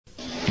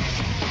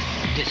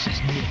This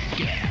is Nick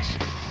GaS.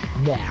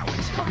 Now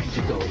it's time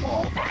to go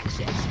all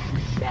access.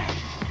 Matt.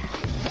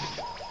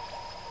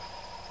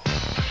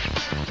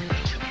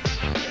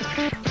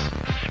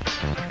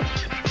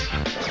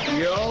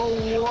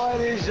 Yo, what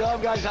is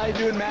up, guys? How you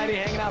doing? Maddie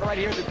hanging out right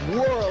here at the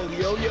World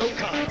Yo-Yo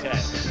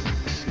Contest.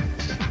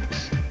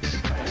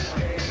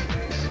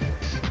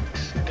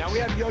 Now, we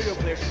have yo-yo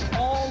players from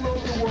all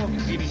over the world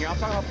competing here. I'm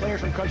talking about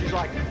players from countries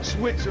like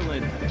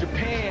Switzerland,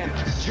 Japan,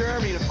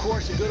 Germany, and of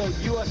course the good old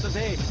US of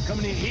A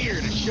coming in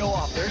here to show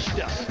off their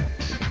stuff.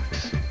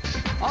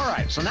 All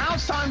right, so now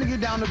it's time to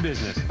get down to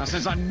business. Now,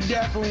 since I'm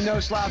definitely no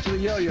slouch with a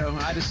yo-yo,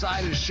 I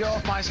decided to show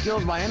off my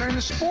skills by entering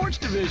the sports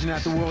division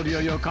at the World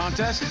Yo-Yo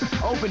Contest,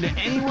 open to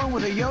anyone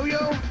with a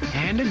yo-yo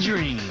and a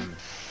dream.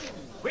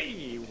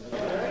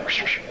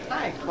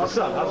 Hi. What's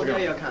up? How's it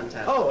going? Yo-Yo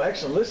Contest. Oh,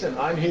 excellent. Listen,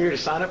 I'm here to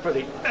sign up for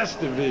the S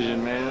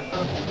division, man.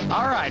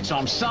 All right, so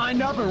I'm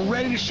signed up and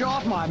ready to show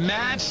off my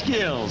mad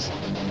skills.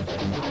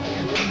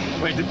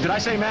 Wait, did I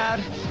say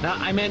mad? No,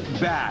 I meant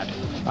bad.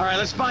 All right,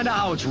 let's find out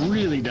how it's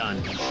really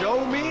done.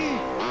 Show me.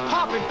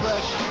 Poppin'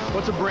 fresh.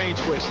 What's a brain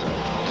twister?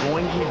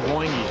 Boingy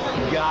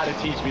boingy. You gotta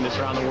teach me this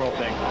around the world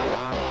thing.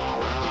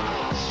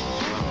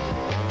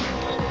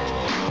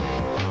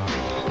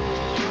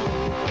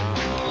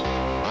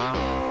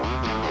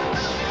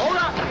 Hold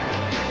up.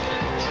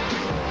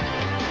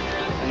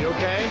 Are you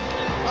okay?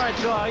 All right,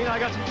 so, I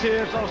got some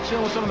tips. I was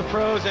chilling with some of the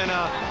pros, and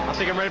I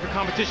think I'm ready for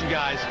competition,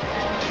 guys.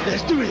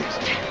 Let's do this.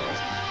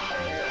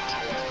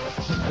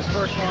 This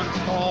first one's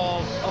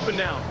called Up and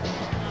Down.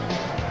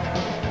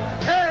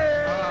 Hey!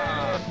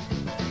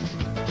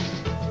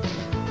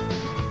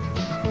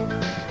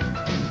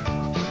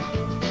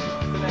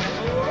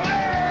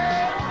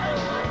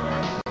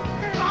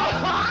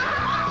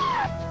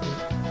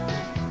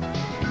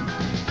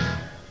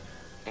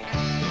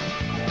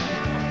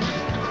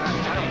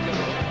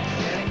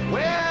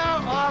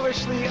 Well,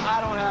 obviously,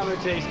 I don't have what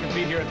it takes to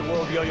compete here at the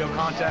World Yo-Yo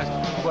Contest,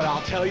 but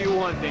I'll tell you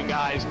one thing,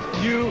 guys.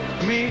 You,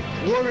 me,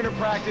 we're gonna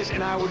practice,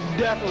 and I would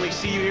definitely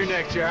see you here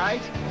next year, all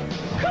right?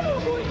 Come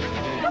on, boy.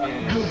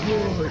 Good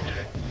boy.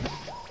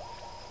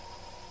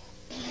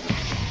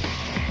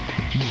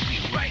 We'll be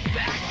right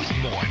back with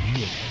more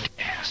Nick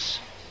GaS.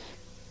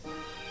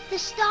 The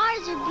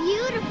stars are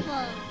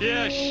beautiful.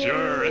 Yeah,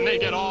 sure, and they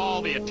get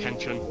all the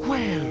attention.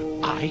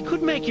 Well, I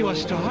could make you a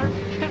star,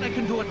 and I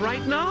can do it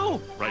right now.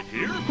 Right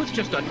here? With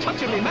just a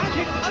touch of me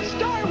magic, a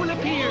star will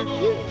appear.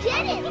 You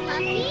did it,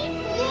 Lucky.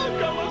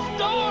 Look, I'm a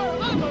star!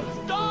 I'm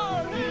a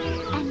star!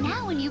 And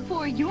now when you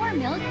pour your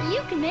milk,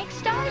 you can make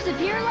stars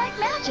appear like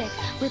magic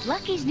with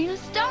Lucky's new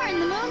Star in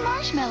the Moon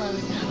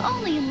Marshmallows.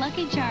 Only in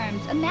Lucky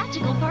Charms, a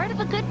magical part of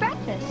a good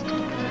breakfast.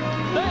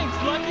 Thanks,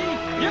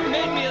 Lucky! You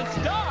made me a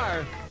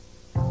star!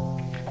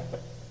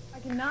 I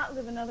cannot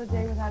live another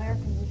day without air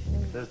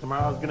conditioning. Says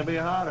tomorrow's gonna be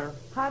hotter.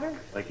 Hotter?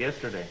 Like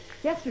yesterday.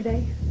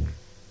 Yesterday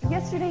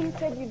you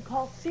said you'd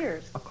call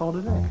Sears. I'll call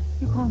today.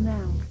 You call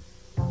now.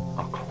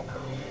 I'll call now.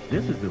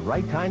 This is the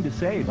right time to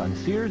save on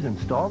Sears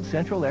installed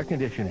central air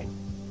conditioning.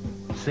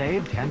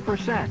 Save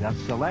 10% on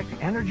select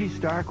Energy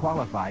Star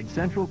qualified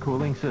central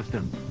cooling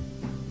systems.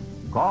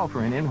 Call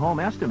for an in-home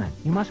estimate.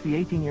 You must be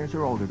 18 years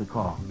or older to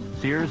call.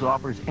 Sears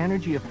offers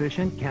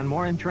energy-efficient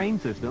Kenmore and Train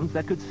systems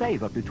that could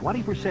save up to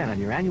 20% on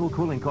your annual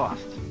cooling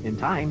costs. In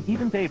time,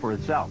 even pay for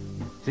itself.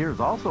 Sears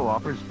also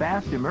offers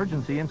fast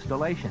emergency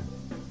installation,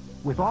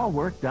 with all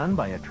work done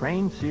by a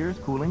trained Sears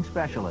cooling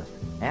specialist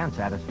and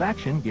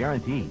satisfaction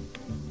guaranteed.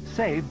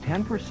 Save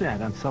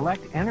 10% on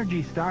select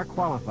Energy Star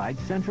qualified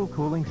central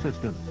cooling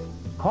systems.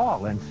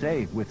 Call and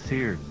save with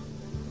Sears.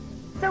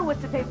 So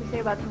what's the paper say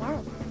about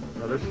tomorrow?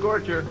 Another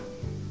scorcher.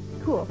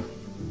 Cool.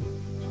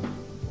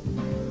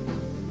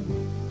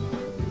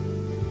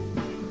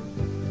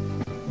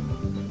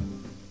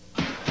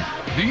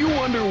 Do you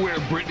wonder where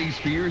Britney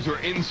Spears or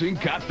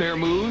NSYNC got their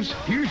moves?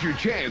 Here's your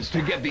chance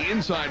to get the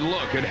inside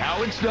look at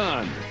how it's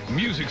done.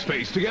 Music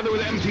Space, together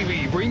with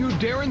MTV, bring you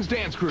Darrin's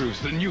Dance Cruise,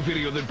 the new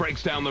video that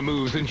breaks down the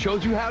moves and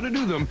shows you how to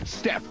do them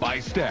step by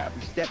step.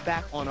 We step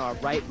back on our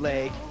right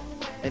leg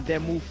and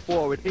then move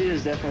forward. He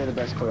is definitely the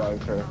best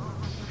choreographer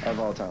of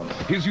all time.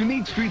 His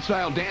unique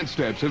street-style dance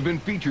steps have been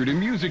featured in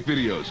music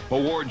videos,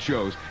 award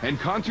shows, and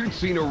concerts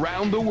seen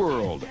around the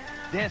world.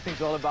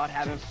 Dancing's all about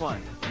having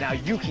fun. Now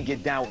you can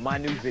get down with my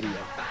new video.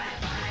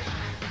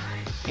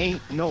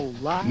 Ain't no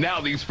lie. Now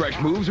these fresh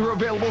moves are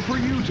available for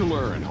you to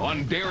learn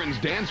on Darrin's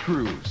Dance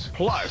Cruise.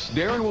 Plus,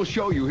 Darrin will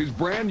show you his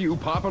brand new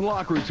pop and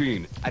lock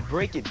routine. I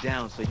break it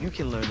down so you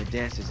can learn the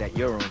dances at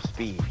your own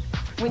speed.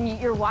 When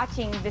you're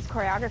watching this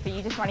choreography,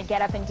 you just want to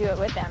get up and do it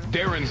with them.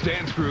 Darrin's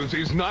Dance Cruise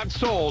is not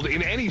sold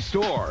in any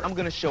store. I'm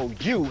going to show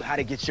you how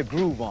to get your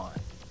groove on.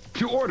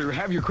 To order,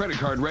 have your credit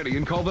card ready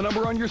and call the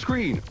number on your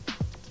screen.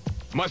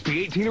 Must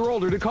be 18 or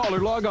older to call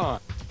or log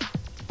on.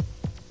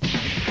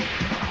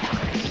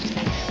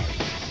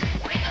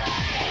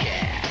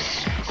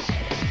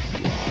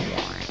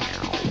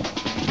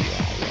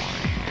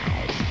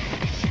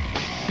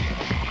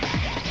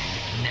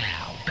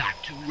 Now,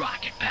 back to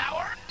rocket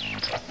power.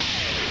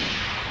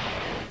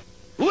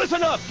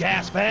 Listen up! up,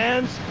 GaS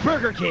fans?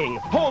 Burger King,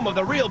 home of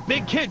the real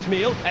big kids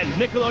meal, and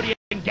Nickelodeon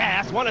and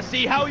GaS want to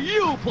see how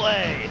you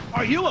play.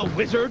 Are you a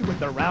wizard with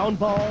the round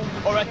ball?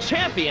 Or a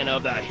champion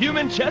of the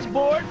human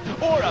chessboard?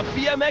 Or a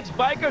BMX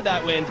biker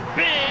that wins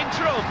big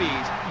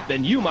trophies?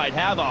 Then you might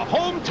have a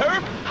home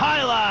turf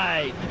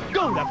highlight.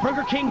 Go to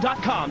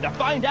BurgerKing.com to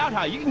find out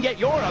how you can get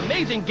your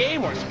amazing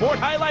game or sport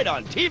highlight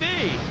on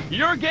TV.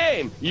 Your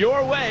game,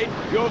 your way,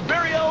 your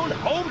very own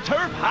home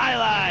turf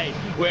highlight,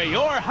 where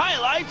your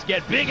highlights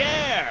get big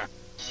air.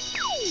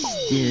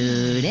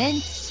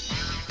 Students,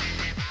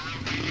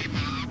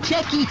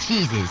 Chuck E.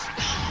 Cheese's,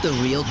 the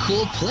real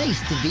cool place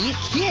to be a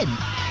kid.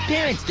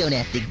 Parents don't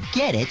have to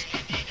get it.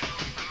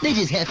 They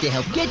just have to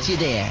help get you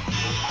there.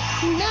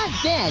 Not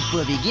bad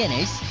for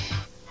beginners.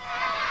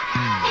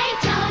 Hey,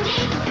 Tony.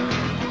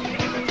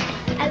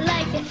 I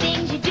like the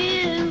things you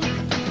do.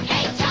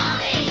 Hey,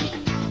 Tony.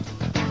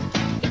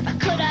 If I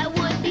could, I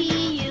would be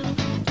you.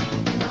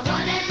 The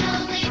one and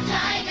only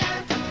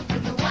tiger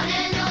with the one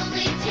and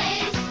only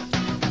taste.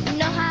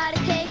 Know how to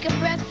take a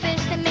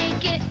breakfast and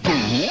make it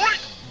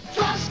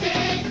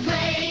Frosted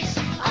Flakes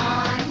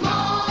are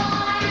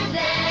more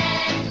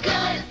than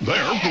good.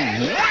 They're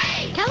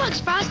great.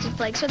 Kellogg's Frosted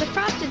Flakes are the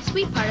frosted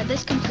sweet part of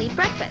this complete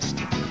breakfast.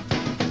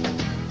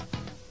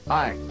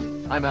 Hi,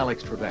 I'm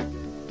Alex Trebek.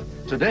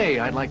 Today,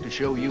 I'd like to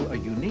show you a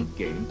unique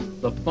game,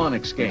 the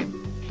Phonics Game.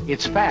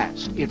 It's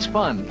fast, it's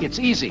fun, it's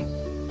easy,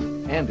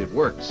 and it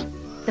works.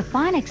 The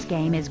Phonics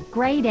Game is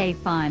grade A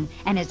fun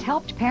and has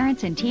helped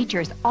parents and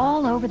teachers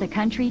all over the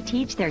country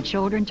teach their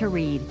children to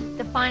read.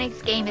 The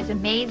Phonics Game is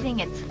amazing,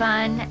 it's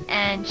fun,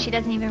 and she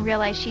doesn't even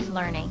realize she's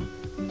learning.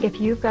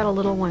 If you've got a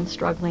little one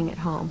struggling at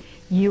home,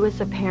 you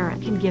as a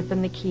parent can give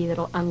them the key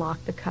that'll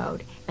unlock the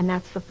code, and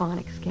that's the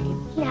Phonics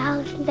Game.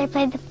 Now, since I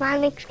played the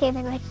Phonics Game,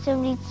 I like to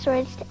read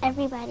stories to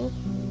everybody.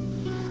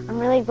 I'm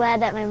really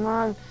glad that my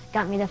mom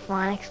got me the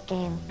Phonics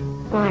Game.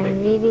 My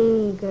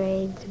reading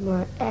grades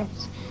were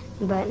F's,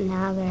 but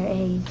now they're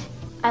A's.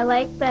 I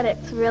like that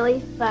it's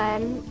really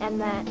fun and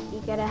that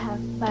you gotta have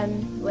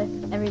fun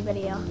with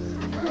everybody else.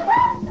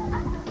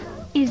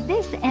 Is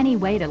this any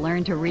way to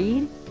learn to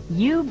read?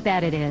 You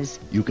bet it is.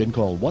 You can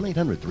call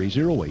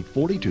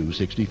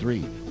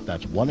 1-800-308-4263.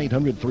 That's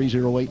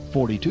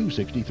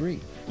 1-800-308-4263.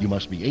 You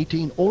must be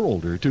 18 or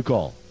older to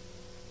call.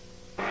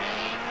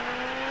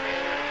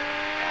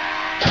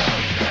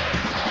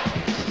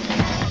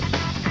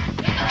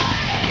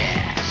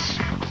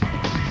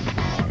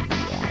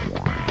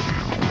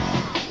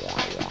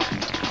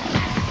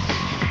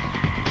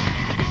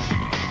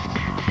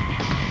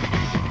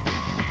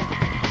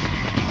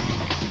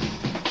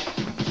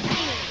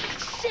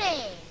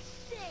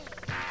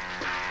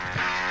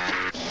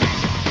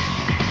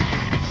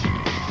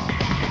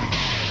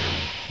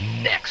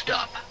 Next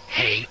up,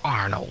 Hey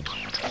Arnold.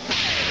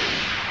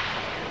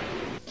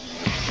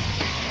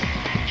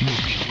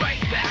 We'll be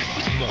right back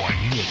with more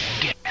Nick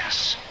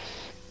GaS.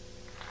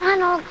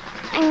 Arnold,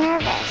 I'm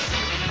nervous.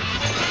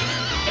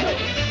 But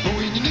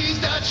when your knees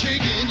start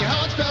shaking, your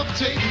heart's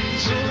palpitating,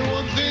 there's only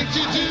one thing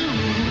to do.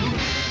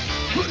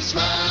 Put a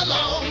smile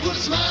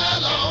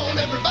on,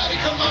 everybody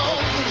come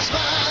on, put a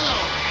smile on.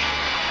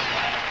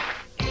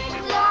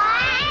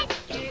 1,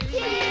 2,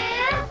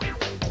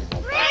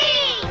 3.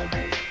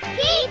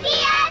 Keep the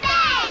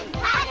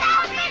oven!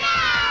 Hot over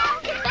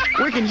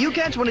now! Where can you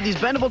catch one of these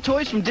bendable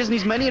toys from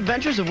Disney's Many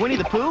Adventures of Winnie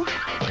the Pooh?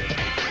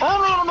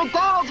 Only at a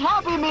McDonald's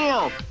Happy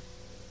Meal!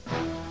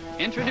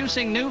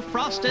 Introducing new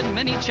Frosted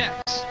Mini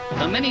Chex,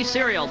 the mini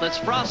cereal that's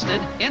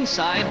frosted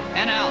inside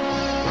and out.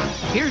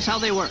 Here's how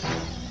they work.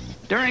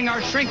 During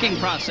our shrinking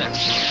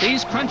process,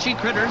 these crunchy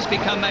critters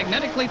become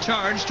magnetically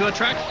charged to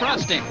attract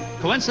frosting.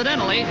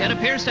 Coincidentally, it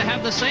appears to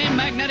have the same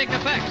magnetic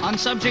effect on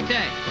Subject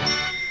A.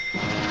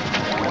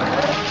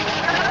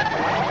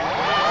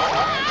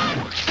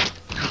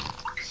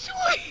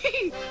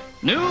 Sweet!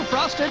 New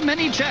Frosted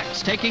Mini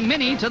Chex, taking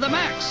Minnie to the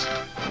max.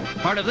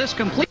 Part of this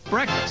complete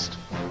breakfast.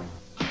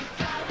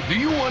 Do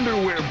you wonder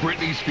where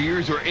Britney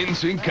Spears or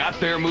NSYNC got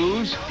their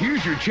moves?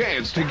 Here's your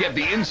chance to get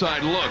the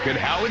inside look at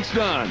how it's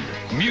done.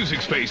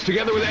 Music Space,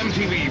 together with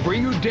MTV,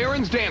 bring you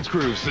Darrin's Dance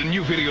Cruise, the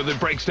new video that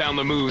breaks down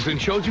the moves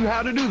and shows you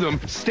how to do them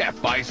step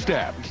by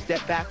step. We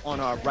step back on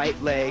our right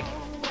leg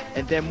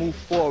and then move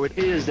forward.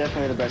 He is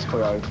definitely the best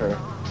choreographer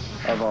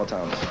of all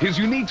time. His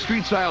unique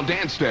street-style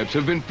dance steps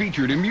have been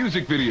featured in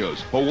music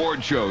videos,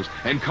 award shows,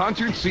 and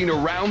concerts seen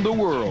around the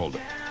world.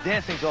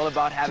 Dancing's all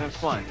about having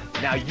fun.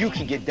 Now you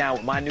can get down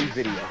with my new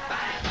video.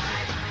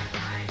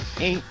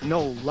 Ain't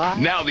no lie.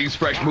 Now these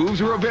fresh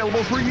moves are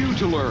available for you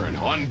to learn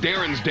on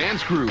Darrin's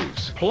Dance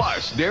Cruise.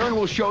 Plus, Darrin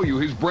will show you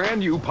his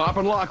brand new pop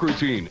and lock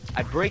routine.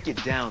 I break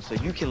it down so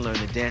you can learn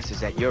the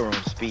dances at your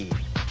own speed.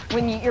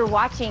 When you're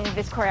watching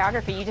this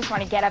choreography, you just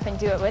want to get up and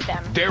do it with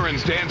them.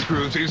 Darrin's Dance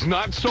Cruise is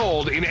not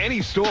sold in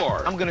any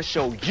store. I'm gonna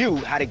show you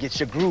how to get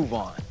your groove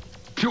on.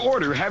 To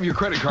order, have your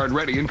credit card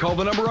ready and call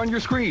the number on your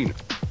screen.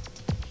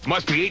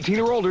 Must be 18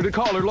 or older to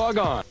call or log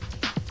on.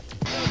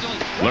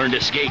 Learn to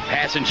skate,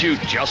 pass, and shoot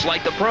just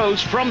like the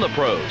pros from the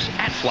pros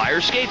at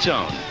Flyer Skate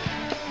Zone.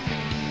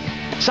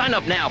 Sign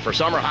up now for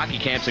summer hockey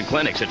camps and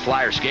clinics at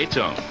Flyer Skate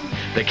Zone.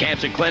 The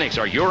camps and clinics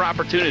are your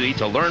opportunity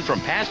to learn from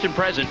past and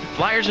present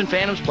Flyers and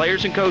Phantoms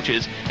players and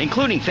coaches,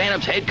 including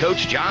Phantoms head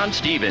coach John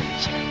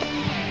Stevens.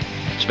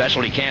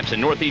 Specialty camps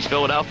in Northeast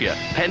Philadelphia,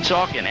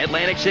 Pensacola, and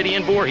Atlantic City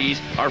and Voorhees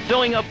are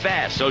filling up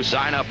fast, so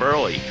sign up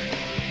early.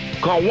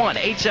 Call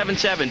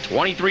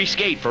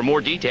 1-877-23-SKATE for more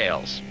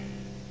details.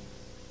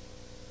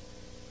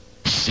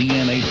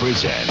 CNA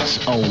presents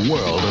a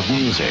world of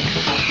music,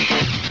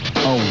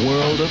 a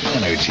world of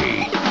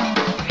energy,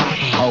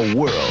 a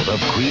world of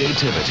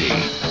creativity.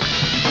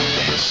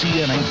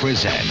 CNA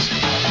presents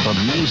the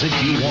music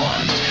you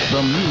want,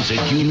 the music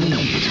you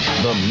need,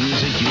 the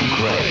music you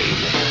crave.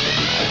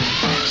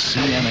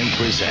 CNA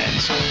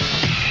presents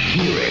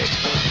Hear It,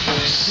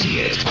 See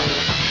It,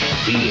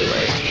 Feel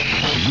It.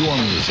 Your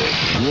music,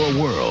 your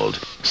world.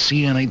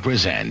 CNA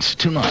presents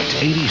tonight,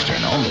 8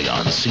 Eastern, only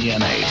on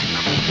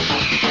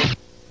CN8.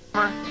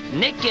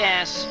 Nick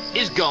GaS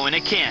is going to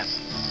camp.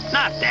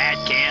 Not that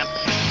camp.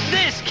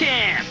 This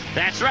camp!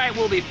 That's right,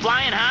 we'll be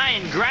flying high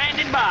and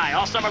grinding by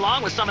all summer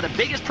long with some of the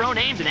biggest pro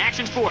names in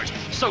action sports.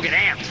 So get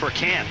amped for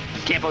camp.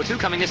 Camp 02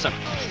 coming this summer.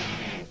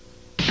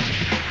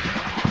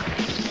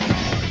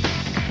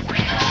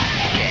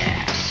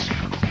 GaS.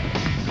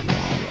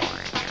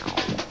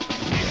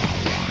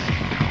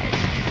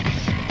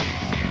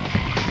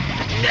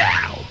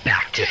 Now,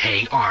 back to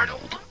Hey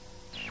Arnold.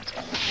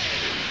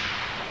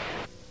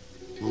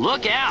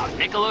 Look out!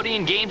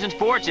 Nickelodeon Games and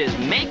Sports is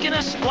making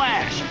a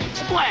splash.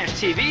 Splash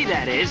TV,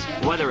 that is.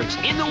 Whether it's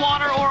in the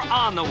water or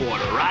on the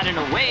water, riding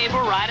a wave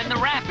or riding the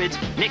rapids,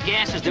 Nick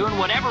GaS is doing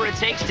whatever it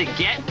takes to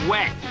get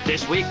wet.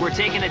 This week, we're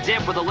taking a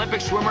dip with Olympic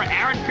swimmer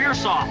Aaron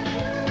Pearsall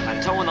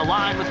and towing the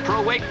line with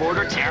pro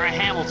wakeboarder Tara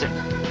Hamilton.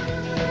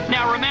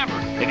 Now remember,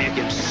 if you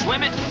can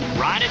swim it,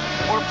 ride it,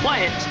 or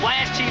play it,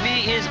 Splash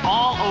TV is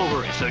all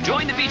over it. So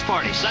join the beach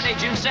party Sunday,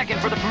 June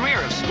 2nd for the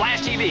premiere of Splash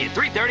TV at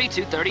 3:30,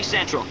 2:30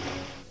 Central.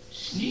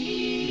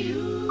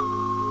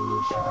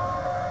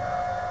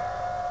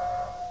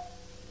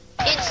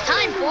 It's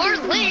time for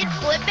Lid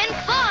Flippin'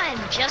 Fun.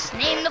 Just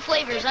name the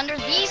flavors under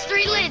these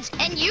 3 lids,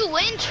 and you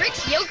win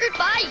Trix Yogurt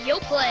by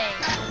Yoplait.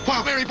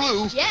 Wildberry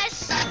Blue.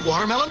 Yes.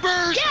 Watermelon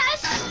Burst.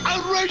 Yes.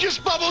 Outrageous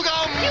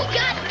Bubblegum. You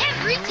got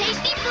every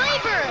tasty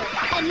flavor.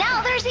 And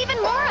now there's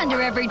even more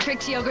under every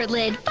Trix Yogurt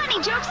lid.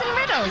 Funny jokes and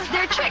riddles.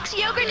 They're Trix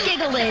Yogurt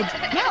Giggle Lids.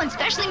 Now in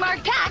specially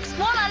marked packs,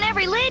 1 on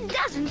every lid,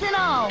 dozens in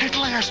all. At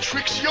last,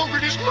 Trix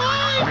Yogurt is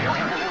mine.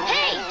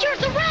 Hey, you're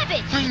the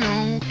rabbit. I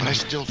know, but I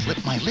still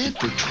flip my lid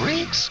for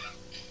Trix.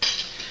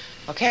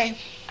 Okay.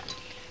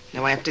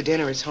 Now after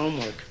dinner is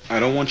homework. I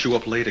don't want you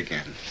up late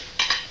again.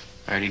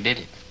 I already did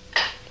it.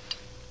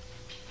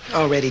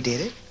 Already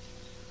did it?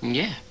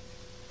 Yeah.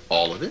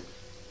 All of it?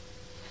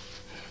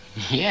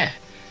 Yeah.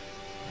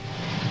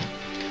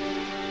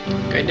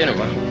 Great dinner,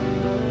 Mom.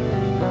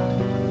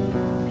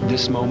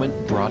 This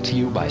moment brought to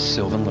you by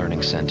Sylvan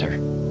Learning Center.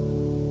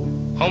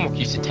 Homework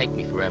used to take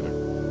me forever.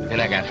 Then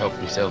I got help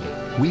from Sylvan.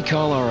 We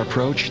call our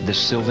approach the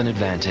Sylvan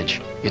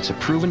Advantage. It's a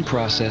proven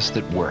process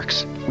that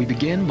works. We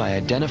begin by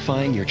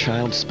identifying your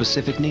child's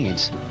specific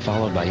needs,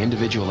 followed by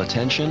individual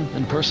attention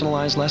and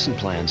personalized lesson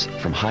plans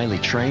from highly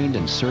trained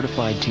and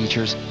certified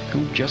teachers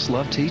who just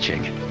love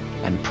teaching.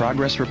 And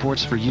progress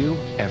reports for you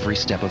every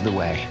step of the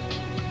way.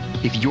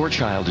 If your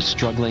child is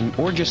struggling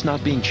or just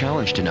not being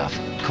challenged enough,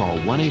 call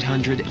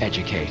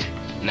 1-800-EDUCATE.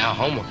 Now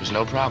homework is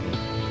no problem.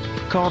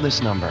 Call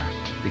this number,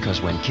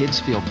 because when kids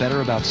feel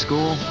better about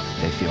school,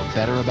 they feel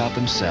better about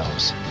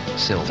themselves.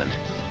 Sylvan.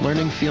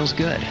 Learning feels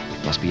good.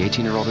 Must be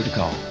 18 or older to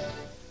call.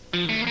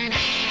 Well,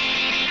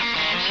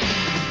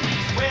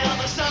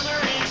 the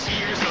summer is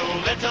here, so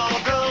let's all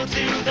go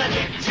to the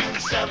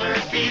Nicktoons Summer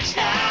Beach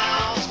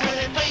House, where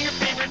they play your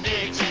favorite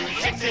Nicktoons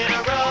 6 in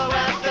a row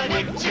at the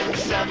Nicktoons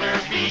Summer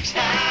Beach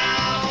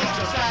House.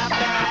 So slap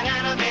that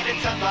animated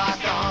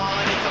sunblock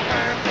on. It's a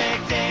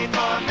perfect day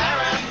for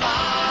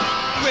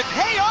marathon. With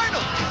Hey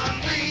Arnold!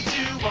 3,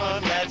 2,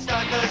 1, let's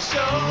start the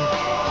show.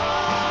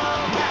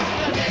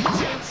 The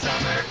Nicktoons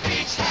Summer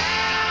Beach House.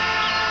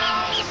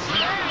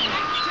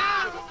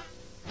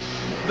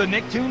 The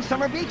Nicktoons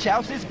Summer Beach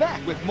House is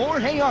back with more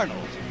Hey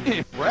Arnold.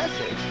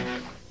 Impressive.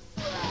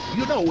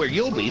 You know where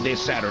you'll be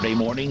this Saturday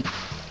morning?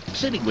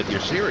 Sitting with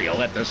your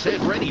cereal at the set,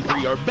 ready for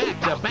your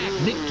back-to-back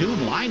Nicktoon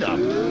lineup.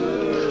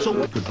 So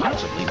what could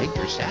possibly make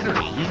your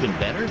Saturday even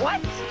better?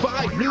 What?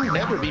 5 new,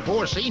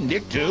 never-before-seen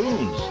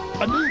Nicktoons.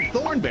 A new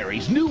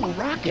Thornberries, new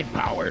Rocket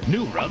Power,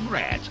 new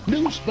Rugrats,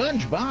 new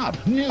SpongeBob,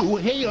 new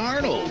Hey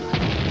Arnold.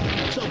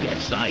 So get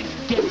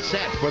psyched, get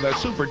set for the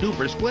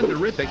super-duper,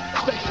 splendorific,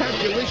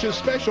 spectaculicious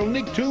special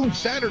Nicktoons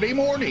Saturday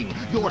morning.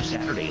 Your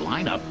Saturday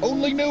lineup,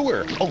 only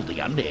newer, only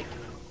on Nick.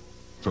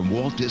 From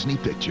Walt Disney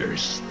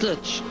Pictures.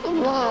 Stitch.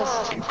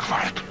 Lost. Keep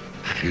quiet.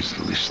 He's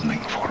listening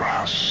for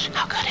us.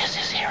 How good is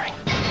his hearing?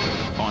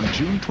 On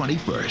June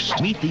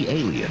 21st, meet the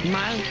alien.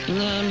 My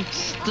name's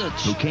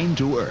Stitch. Who came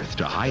to Earth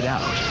to hide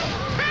out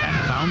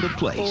and found a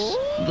place.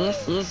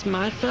 This is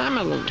my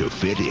family. To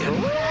fit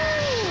in.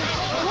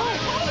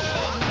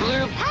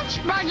 Blue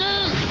punch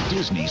buggy.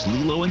 Disney's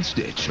Lilo and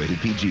Stitch, rated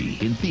PG,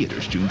 in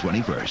theaters June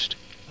 21st.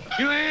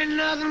 You ain't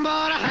nothing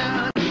but a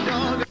hound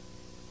dog.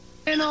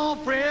 Ain't no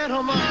friend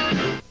of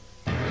mine.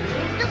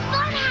 The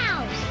fun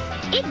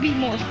house. It'd be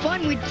more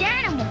fun with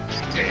Danimals.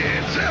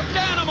 It's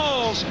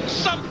Danimals!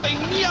 Something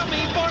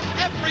yummy for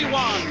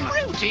everyone!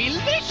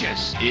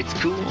 Fruity-licious! It's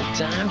cool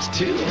times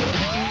two.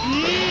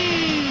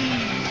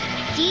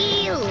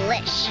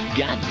 Delish.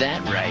 Got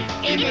that right.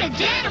 In the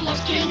Danimals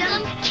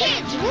Kingdom,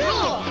 kids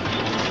rule.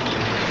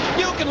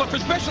 You can look for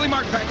specially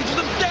marked packages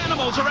of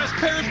Danimals or ask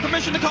parents'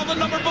 permission to call the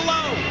number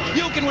below.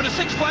 You can win a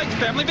Six Flags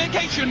family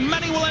vacation.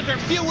 Many will enter,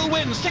 few will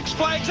win. Six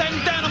Flags and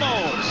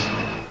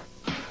Danimals.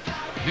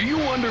 Do you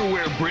wonder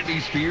where Britney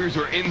Spears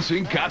or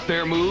NSYNC got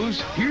their moves?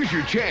 Here's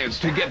your chance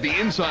to get the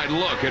inside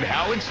look at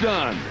how it's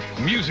done.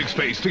 Music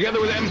Space, together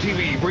with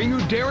MTV, bring you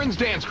Darrin's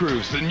Dance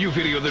Cruise, the new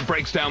video that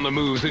breaks down the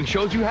moves and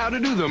shows you how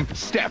to do them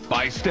step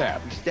by step.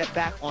 We step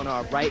back on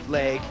our right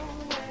leg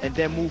and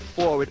then move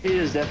forward. He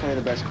is definitely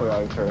the best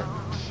choreographer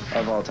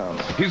of all time.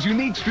 His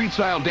unique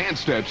street-style dance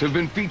steps have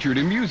been featured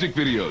in music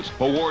videos,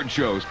 award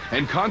shows,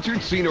 and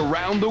concerts seen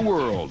around the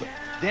world.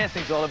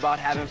 Dancing's all about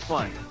having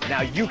fun.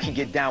 Now you can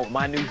get down with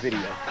my new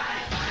video.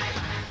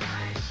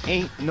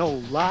 Ain't no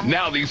lie.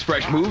 Now these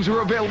fresh moves are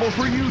available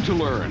for you to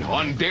learn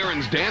on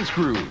Darrin's Dance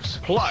Cruise.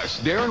 Plus,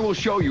 Darrin will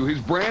show you his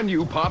brand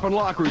new pop and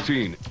lock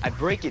routine. I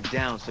break it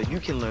down so you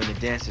can learn the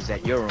dances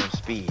at your own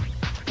speed.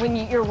 When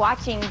you're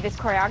watching this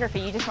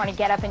choreography, you just want to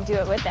get up and do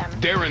it with them.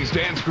 Darrin's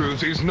Dance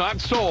Cruise is not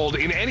sold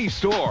in any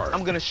store.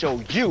 I'm gonna show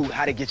you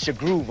how to get your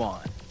groove on.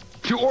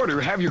 To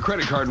order, have your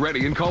credit card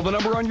ready and call the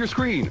number on your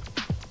screen.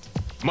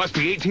 Must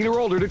be 18 or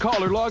older to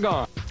call or log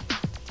on.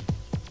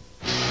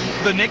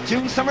 The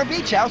Nicktoons Summer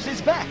Beach House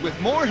is back with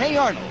more Hey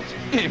Arnold.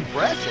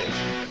 Impressive.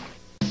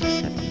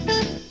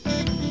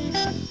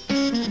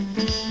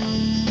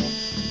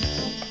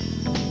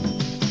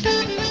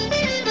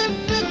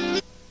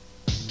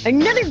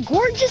 Another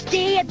gorgeous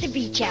day at the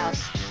beach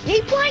house.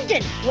 Hey,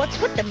 Plankton, what's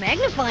with the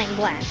magnifying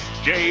glass?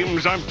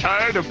 James, I'm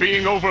tired of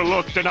being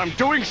overlooked, and I'm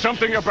doing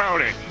something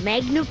about it.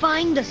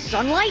 Magnifying the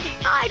sunlight?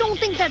 I don't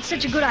think that's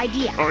such a good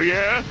idea. Oh,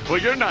 yeah? Well,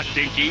 you're not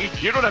dinky.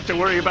 You don't have to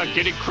worry about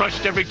getting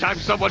crushed every time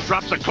someone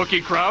drops a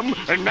cookie crumb.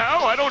 And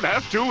now I don't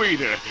have to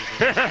either.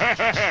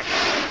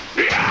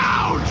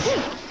 Ouch!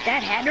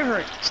 That had to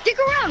hurt. Stick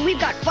around. We've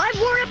got 5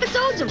 more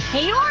episodes of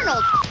Hey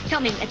Arnold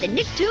coming at the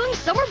Nicktoons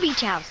Summer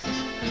Beach House.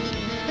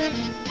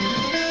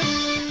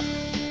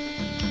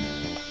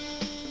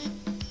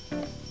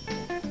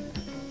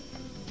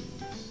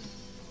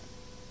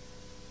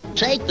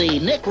 Take the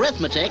Nick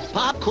Arithmetic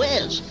Pop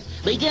Quiz.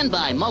 Begin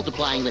by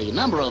multiplying the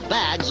number of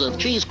bags of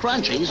Cheese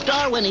Crunchies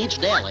Darwin eats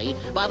daily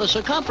by the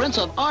circumference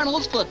of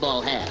Arnold's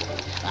football head.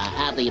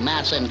 Add the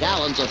mass in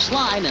gallons of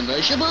slime in the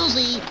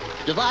shaboozy.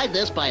 Divide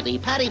this by the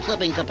patty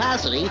flipping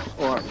capacity,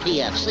 or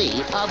PFC,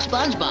 of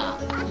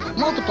SpongeBob.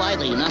 Multiply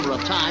the number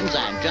of times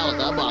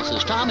Angelica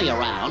bosses Tommy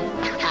around.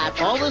 Add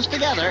all this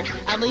together,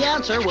 and the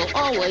answer will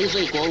always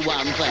equal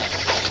one thing.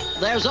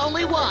 There's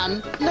only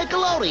one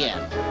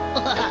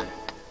Nickelodeon.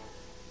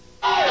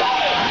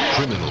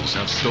 Criminals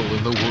have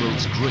stolen the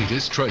world's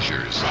greatest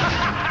treasures. To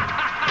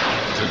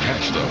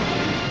catch them,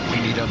 we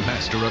need a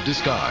master of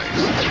disguise.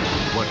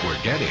 What we're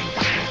getting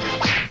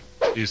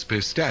is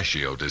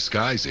Pistachio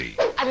Disguisey.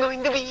 I'm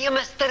going to be a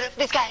master of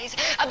disguise.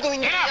 I'm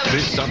going to be a...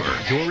 This summer,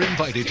 you're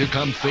invited to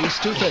come face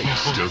to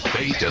face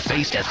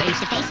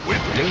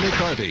with Dana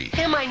Carvey.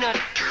 Am I not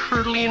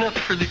turtly enough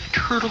for the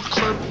Turtle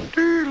Club?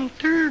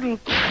 Turtle.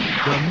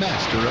 The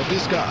Master of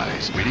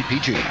Disguise, rated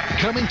PG.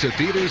 Coming to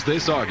theaters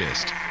this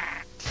August.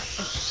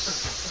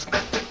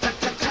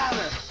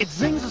 It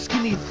zings a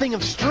skinny thing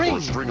of string. Or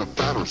a string of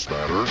batter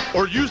spatter.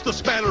 Or use the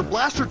spatter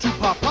blaster to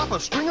pop a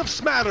string of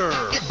smatter.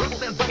 Get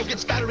bubbles and bubbles, get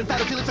spatter and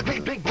batter till it's a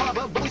great big blob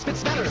of bubble spit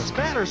spatter.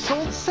 Spatter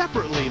sold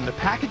separately in the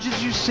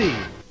packages you see.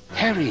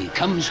 Harry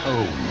Comes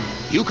Home.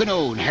 You can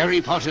own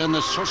Harry Potter and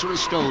the Sorcerer's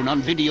Stone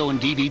on video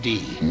and DVD.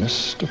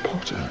 Mr.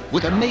 Potter.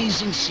 With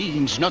amazing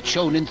scenes not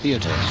shown in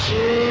theaters.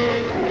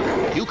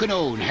 You can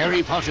own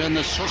Harry Potter and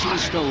the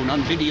Sorcerer's Stone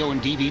on video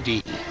and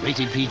DVD.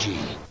 Rated PG.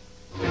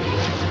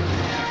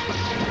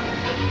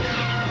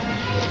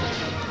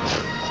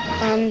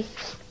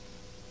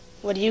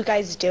 What are you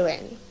guys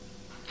doing?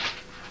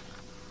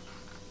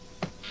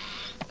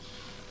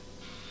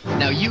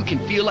 Now you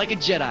can feel like a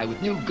Jedi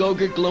with new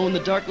Go-Gurt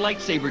glow-in-the-dark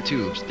lightsaber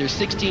tubes. There's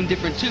 16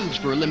 different tubes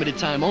for a limited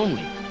time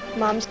only.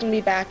 Mom's gonna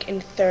be back in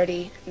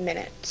 30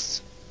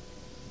 minutes.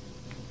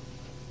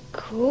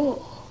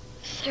 Cool.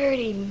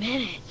 30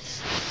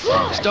 minutes.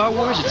 Star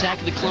Wars Attack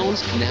of the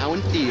Clones, now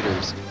in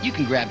theaters. You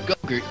can grab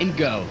Go-Gurt and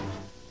go.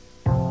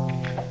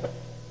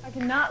 I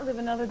cannot live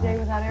another day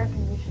without air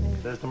conditioning.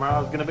 Says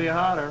tomorrow's gonna be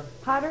hotter.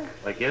 Hotter?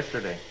 Like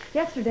yesterday.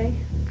 Yesterday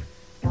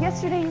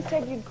you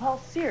said you'd call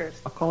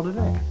Sears. I'll call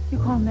today. You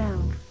call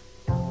now.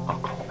 I'll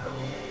call now.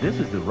 This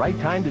is the right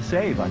time to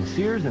save on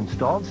Sears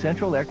installed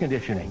central air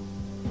conditioning.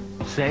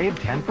 Save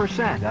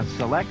 10% on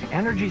select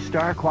Energy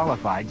Star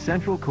qualified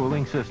central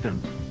cooling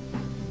systems.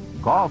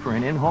 Call for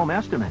an in-home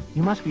estimate.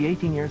 You must be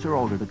 18 years or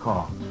older to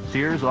call.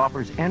 Sears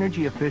offers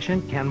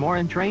energy-efficient Kenmore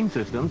and Train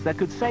systems that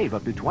could save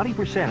up to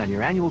 20% on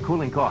your annual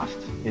cooling costs.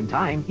 In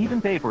time,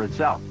 even pay for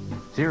itself.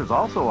 Sears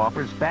also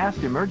offers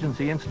fast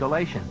emergency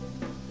installation,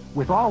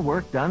 with all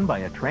work done by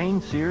a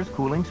trained Sears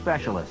cooling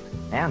specialist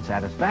and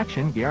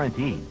satisfaction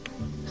guaranteed.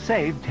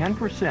 Save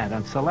 10%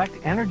 on select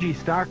Energy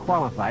Star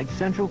qualified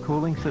central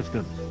cooling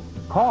systems.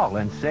 Call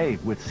and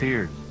save with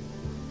Sears.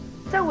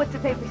 So what's the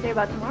paper say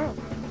about tomorrow?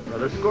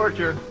 Another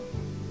scorcher.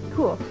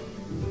 Cool.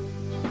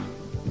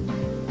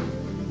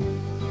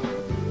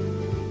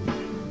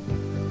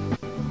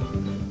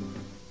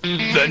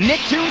 The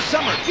Nicktoons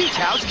Summer Beach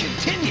House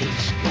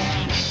continues.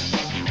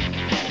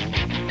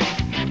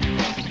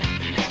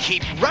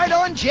 Keep right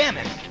on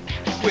jamming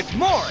with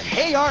more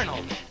Hey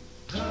Arnold.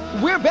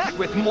 We're back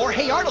with more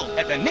Hey Arnold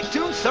at the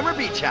Nicktoons Summer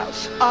Beach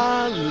House.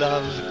 I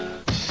love.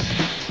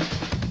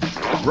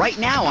 Right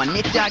now on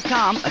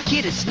Nick.com, a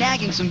kid is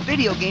snagging some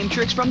video game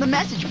tricks from the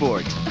message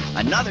boards.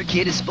 Another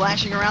kid is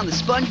splashing around the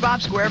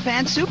SpongeBob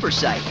SquarePants super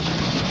site.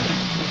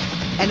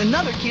 And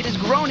another kid is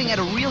groaning at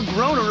a real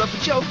groaner of a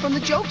joke from the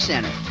Joke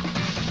Center.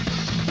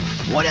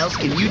 What else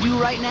can you do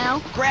right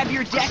now? Grab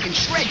your deck and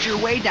shred your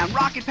way down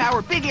Rocket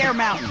Power Big Air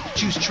Mountain.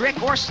 Choose trick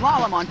or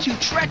slalom on 2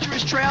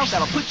 treacherous trails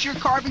that'll put your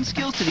carving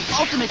skills to the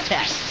ultimate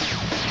test.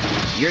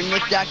 Your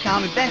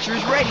Nick.com adventure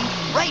is ready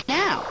right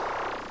now.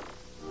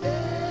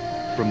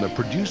 From the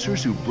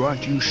producers who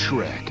brought you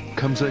Shrek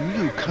comes a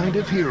new kind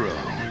of hero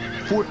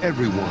for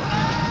everyone.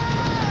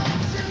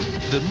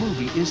 The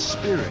movie is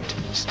Spirit,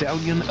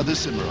 Stallion of the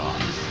Cimarron.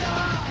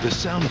 The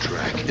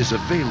soundtrack is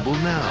available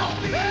now,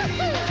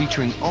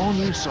 featuring all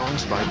new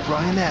songs by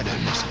Bryan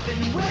Adams,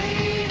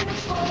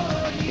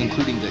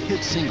 including the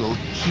hit single,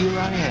 Here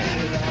I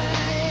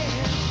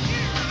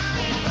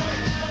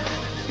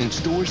Am. In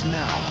stores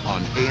now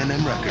on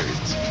A&M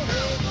Records.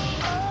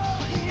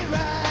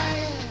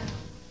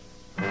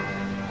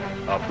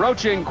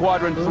 Approaching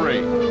quadrant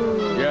 3.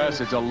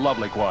 Yes, it's a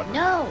lovely quadrant.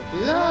 No,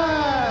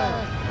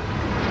 look.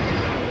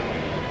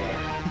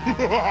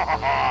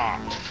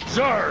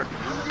 Sir!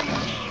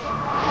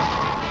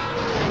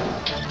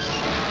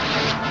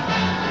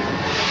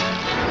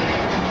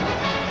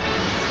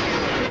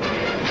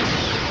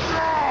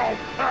 No!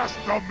 Pass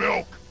the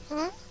milk!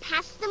 Huh?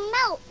 Pass the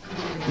milk.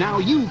 Now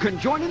you can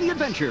join in the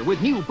adventure with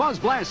new Buzz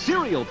Blast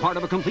cereal, part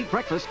of a complete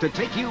breakfast to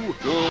take you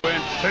to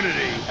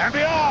infinity and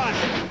beyond!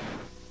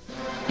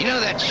 You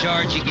know that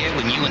charge you get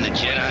when you and the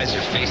Jedis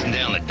are facing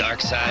down the dark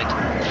side?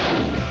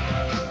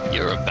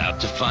 You're about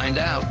to find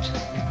out.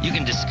 You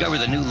can discover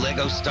the new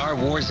LEGO Star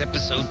Wars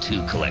Episode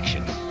 2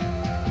 collection.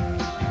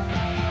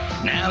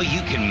 Now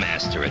you can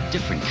master a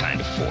different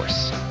kind of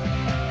force.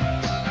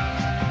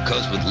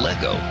 Because with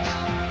LEGO,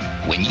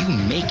 when you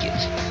make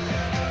it,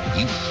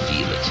 you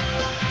feel it.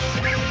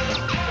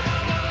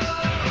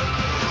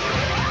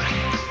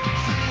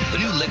 The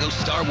new LEGO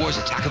Star Wars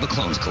Attack of the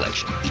Clones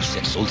collection. Each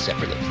set sold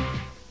separately.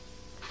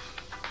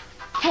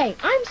 Hey,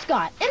 I'm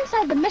Scott,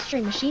 inside the Mystery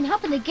Machine,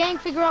 helping the gang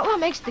figure out what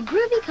makes the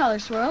groovy color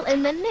swirl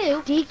in the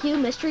new DQ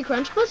Mystery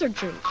Crunch Blizzard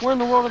Treat. Where in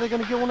the world are they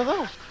going to get one of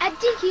those? At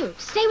DQ.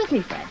 Stay with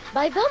me, Fred.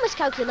 By Velma's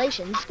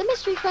calculations, the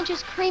Mystery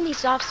Crunch's creamy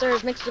soft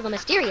serves mixed with a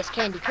mysterious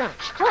candy crunch.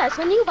 Plus,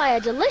 when you buy a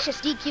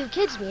delicious DQ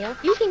Kids meal,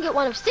 you can get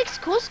one of 6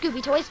 cool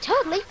Scooby toys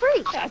totally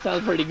free. That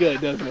sounds pretty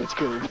good, doesn't it,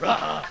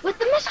 Scoob? With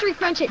the Mystery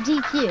Crunch at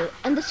DQ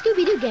and the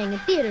Scooby-Doo gang in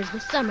theaters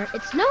this summer,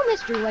 it's no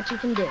mystery what you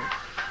can do.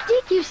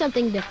 DQ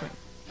something different.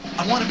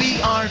 I want to be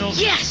Arnold.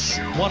 Yes!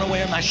 Want to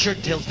wear my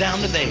shirt tails down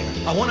to there.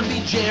 I want to be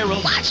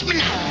Gerald. Watch me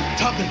now.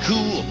 Talking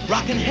cool,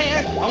 rocking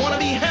hair. I want to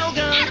be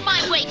Helga. Out of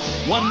my way.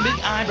 One big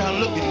eyebrow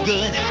looking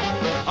good.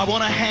 I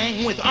want to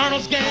hang with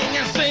Arnold's gang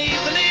and save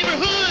the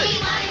neighborhood. We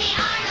want to be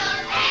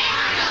Arnold. Hey,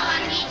 Arnold. I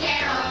want to be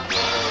Gerald.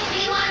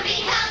 We want to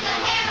be Helga,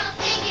 Harold,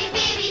 Stinky,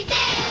 Baby,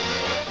 Sam.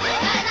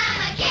 Because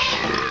I'm a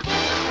kid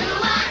who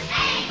wants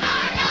Hey,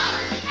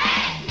 Arnold.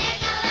 Hey,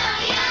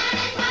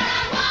 Nickelodeon is what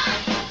I want.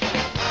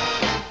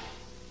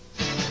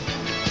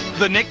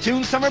 The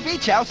Nicktoons Summer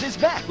Beach House is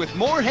back with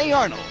more Hey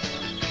Arnold.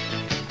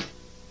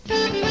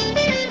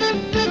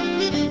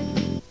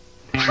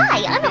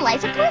 Hi, I'm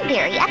Eliza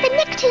Thornberry at the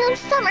Nicktoons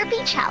Summer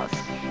Beach House.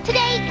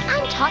 Today,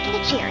 I'm talking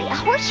to Jerry, a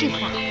horseshoe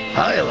clown.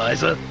 Hi,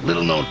 Eliza.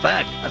 Little known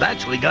fact, I've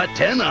actually got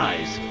 10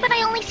 eyes. But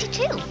I only see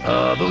 2.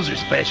 Those are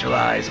special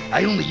eyes.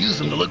 I only use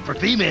them to look for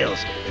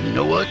females. And you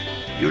know what?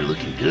 You're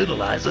looking good,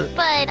 Eliza.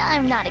 But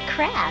I'm not a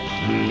crab.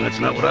 That's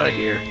not what I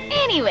hear.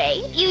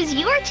 Anyway, use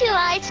your 2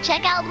 eyes to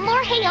check out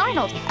more Hey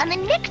Arnold on the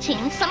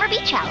Nicktoons Summer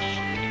Beach House.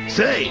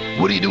 Say,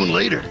 what are you doing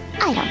later?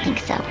 I don't think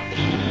so.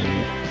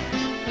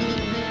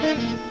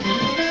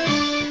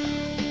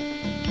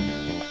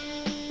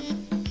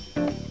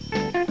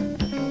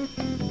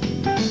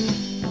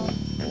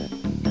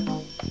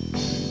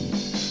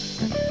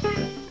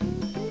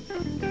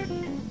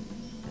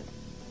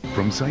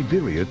 From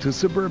Siberia to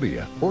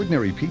suburbia,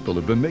 ordinary people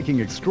have been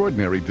making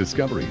extraordinary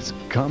discoveries.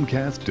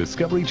 Comcast,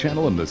 Discovery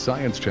Channel, and the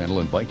Science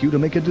Channel invite you to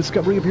make a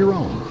discovery of your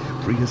own.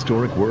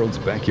 Prehistoric World's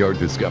Backyard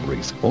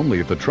Discoveries,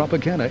 only at the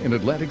Tropicana in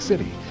Atlantic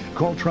City.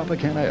 Call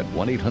Tropicana at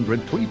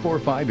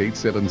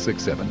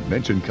 1-800-345-8767.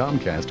 Mention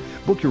Comcast,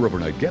 book your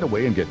overnight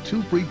getaway, and get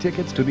 2 free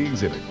tickets to the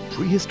exhibit.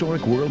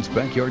 Prehistoric World's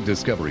Backyard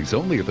Discoveries,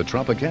 only at the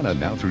Tropicana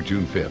now through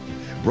June 5th.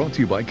 Brought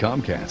to you by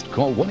Comcast.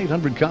 Call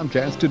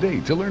 1-800-COMCAST today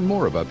to learn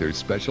more about their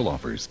special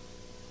offers.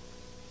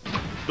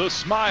 The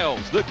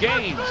smiles, the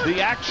games, the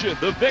action,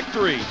 the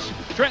victories.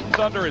 Trenton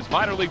Thunder is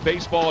minor league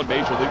baseball and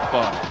major league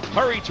fun.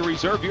 Hurry to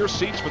reserve your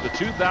seats for the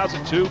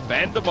 2002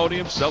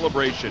 Pandemonium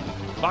celebration.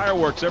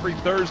 Fireworks every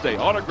Thursday,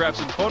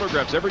 autographs and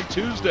photographs every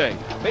Tuesday.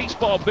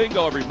 Baseball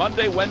bingo every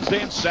Monday,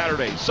 Wednesday, and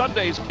Saturday.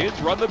 Sundays, kids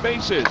run the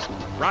bases.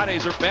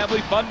 Fridays are family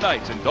fun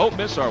nights, and don't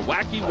miss our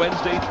wacky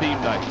Wednesday theme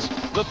nights.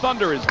 The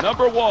Thunder is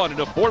 #1 in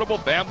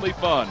affordable family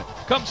fun.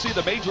 Come see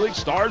the Major League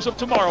Stars of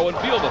tomorrow and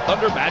feel the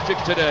Thunder magic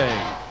today.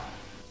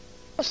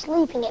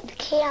 Sleeping at the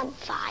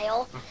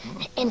campfire,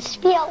 and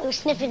Spirit was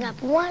sniffing up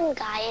one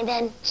guy and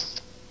then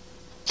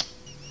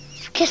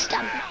kissed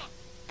him.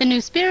 The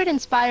new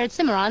Spirit-inspired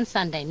Cimarron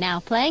Sundae,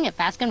 now playing at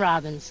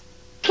Baskin-Robbins.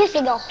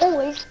 Kissing a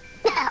horse.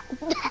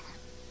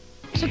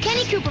 So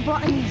Kenny Cooper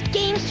brought in these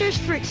Gamesters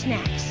fruit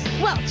snacks.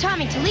 Well,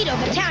 Tommy Toledo,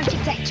 the town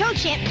tic-tac-toe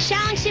champ,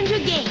 challenged him to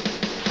a game.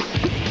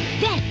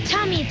 Then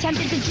Tommy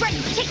attempted the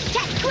dreaded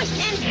tic-tac twist,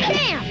 and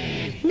bam!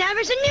 Now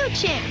there's a new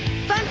champ.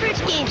 Fun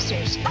Fruits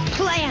Gamesters.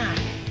 Play on.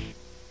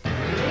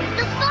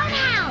 The fun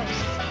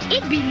house!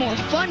 It'd be more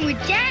fun with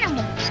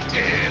Danimals.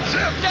 It's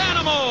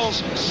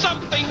Danimals!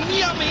 Something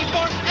yummy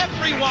for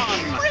everyone!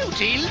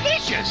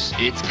 Fruity-licious!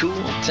 It's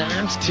cool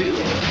times 2.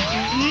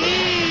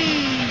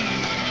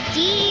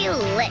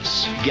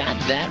 Delish. Got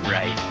that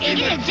right. In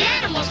the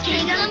Danimals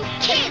Kingdom,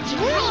 kids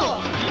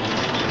rule!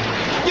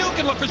 You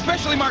can look for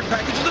specially marked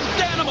packages of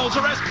Danimals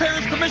or ask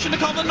parents' permission to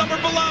call the number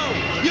below.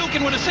 You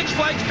can win a Six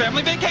Flags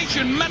family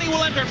vacation. Many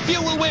will enter,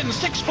 few will win.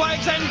 Six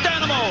Flags and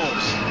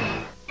Danimals.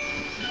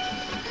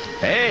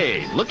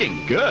 Hey,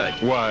 looking good.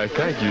 Why,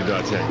 thank you,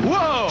 Dante.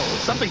 Whoa!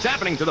 Something's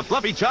happening to the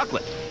fluffy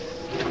chocolate.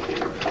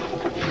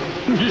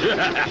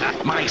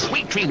 My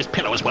sweet dreams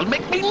pillows will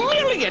make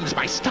millions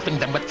by stuffing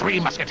them with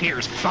Three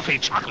Musketeers fluffy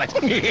chocolate.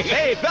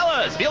 Hey,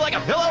 fellas, feel like a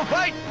pillow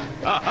fight?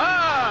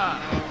 Aha!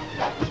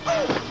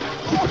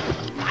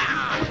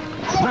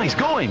 Nice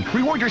going.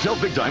 Reward yourself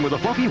big time with a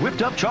fluffy,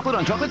 whipped-up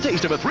chocolate-on-chocolate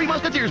taste of a Three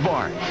Musketeers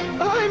bar.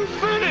 I'm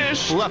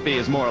finished. Fluffy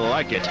is more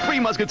like it. Three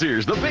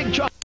Musketeers, the big chocolate.